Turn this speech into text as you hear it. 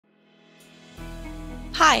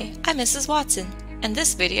Hi, I'm Mrs. Watson, and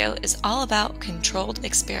this video is all about controlled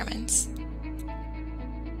experiments.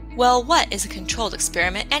 Well, what is a controlled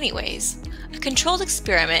experiment anyways? A controlled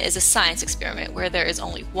experiment is a science experiment where there is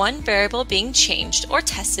only one variable being changed or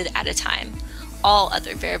tested at a time. All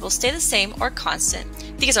other variables stay the same or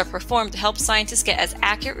constant. These are performed to help scientists get as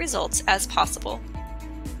accurate results as possible.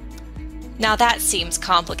 Now that seems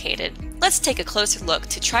complicated. Let's take a closer look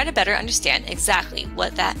to try to better understand exactly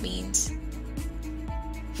what that means.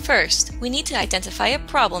 First, we need to identify a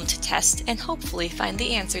problem to test and hopefully find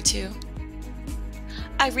the answer to.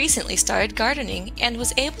 I recently started gardening and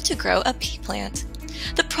was able to grow a pea plant.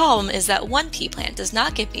 The problem is that one pea plant does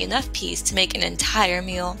not give me enough peas to make an entire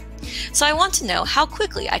meal. So I want to know how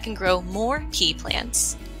quickly I can grow more pea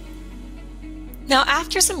plants. Now,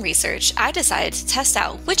 after some research, I decided to test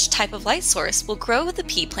out which type of light source will grow the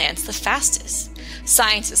pea plants the fastest.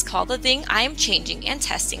 Scientists call the thing I am changing and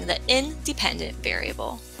testing the independent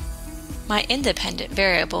variable. My independent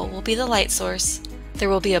variable will be the light source. There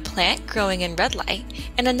will be a plant growing in red light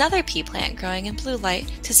and another pea plant growing in blue light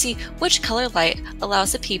to see which color light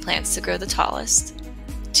allows the pea plants to grow the tallest.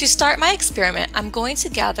 To start my experiment, I'm going to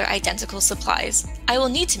gather identical supplies. I will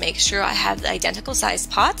need to make sure I have the identical sized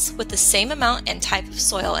pots with the same amount and type of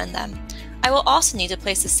soil in them. I will also need to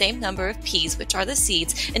place the same number of peas, which are the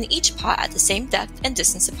seeds, in each pot at the same depth and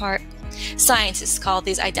distance apart. Scientists call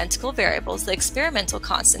these identical variables the experimental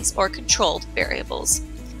constants or controlled variables.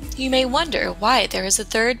 You may wonder why there is a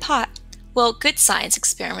third pot. Well, good science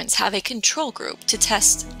experiments have a control group to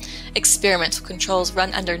test. Experimental controls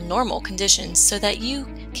run under normal conditions so that you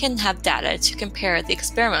can have data to compare the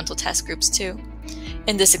experimental test groups to.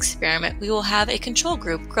 In this experiment, we will have a control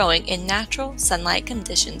group growing in natural sunlight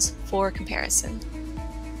conditions for comparison.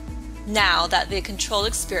 Now that the controlled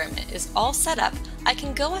experiment is all set up, I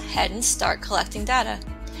can go ahead and start collecting data.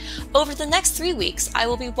 Over the next 3 weeks, I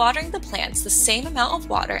will be watering the plants the same amount of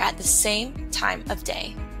water at the same time of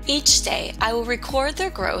day. Each day, I will record their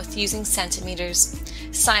growth using centimeters.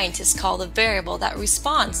 Scientists call the variable that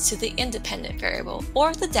responds to the independent variable,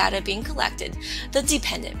 or the data being collected, the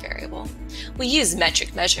dependent variable. We use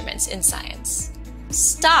metric measurements in science.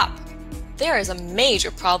 Stop! There is a major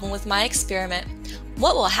problem with my experiment.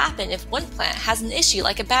 What will happen if one plant has an issue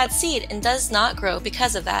like a bad seed and does not grow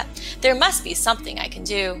because of that? There must be something I can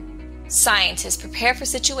do. Scientists prepare for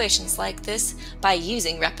situations like this by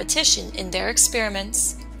using repetition in their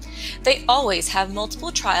experiments. They always have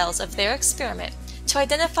multiple trials of their experiment to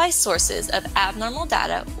identify sources of abnormal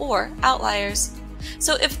data or outliers.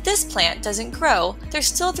 So if this plant doesn't grow, there's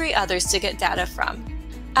still 3 others to get data from.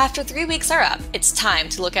 After 3 weeks are up, it's time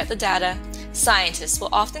to look at the data. Scientists will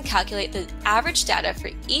often calculate the average data for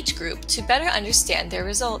each group to better understand their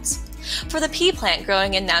results. For the pea plant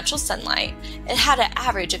growing in natural sunlight, it had an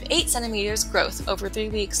average of 8 centimeters growth over 3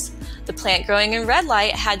 weeks. The plant growing in red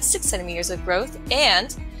light had 6 centimeters of growth,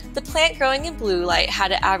 and the plant growing in blue light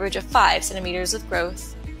had an average of 5 centimeters of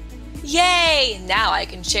growth. Yay! Now I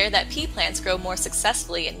can share that pea plants grow more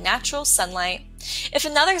successfully in natural sunlight. If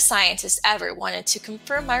another scientist ever wanted to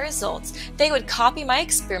confirm my results, they would copy my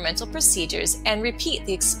experimental procedures and repeat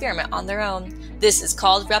the experiment on their own. This is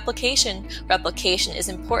called replication. Replication is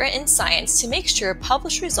important in science to make sure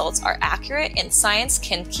published results are accurate and science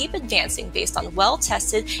can keep advancing based on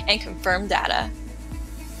well-tested and confirmed data.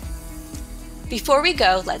 Before we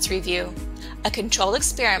go, let's review. A controlled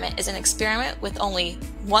experiment is an experiment with only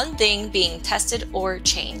one thing being tested or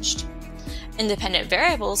changed. Independent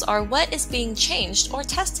variables are what is being changed or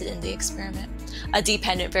tested in the experiment. A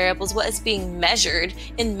dependent variable is what is being measured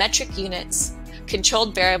in metric units.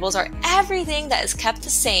 Controlled variables are everything that is kept the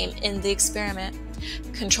same in the experiment.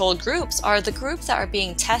 Controlled groups are the groups that are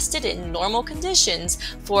being tested in normal conditions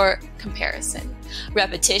for comparison.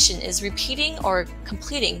 Repetition is repeating or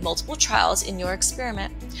completing multiple trials in your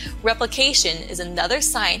experiment. Replication is another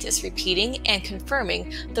scientist repeating and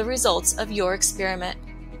confirming the results of your experiment.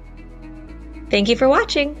 Thank you for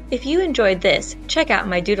watching! If you enjoyed this, check out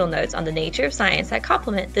my doodle notes on the nature of science that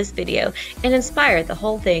complement this video and inspire the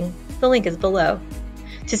whole thing. The link is below.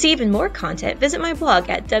 To see even more content, visit my blog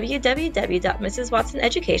at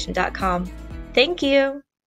www.mrswatsoneducation.com. Thank you!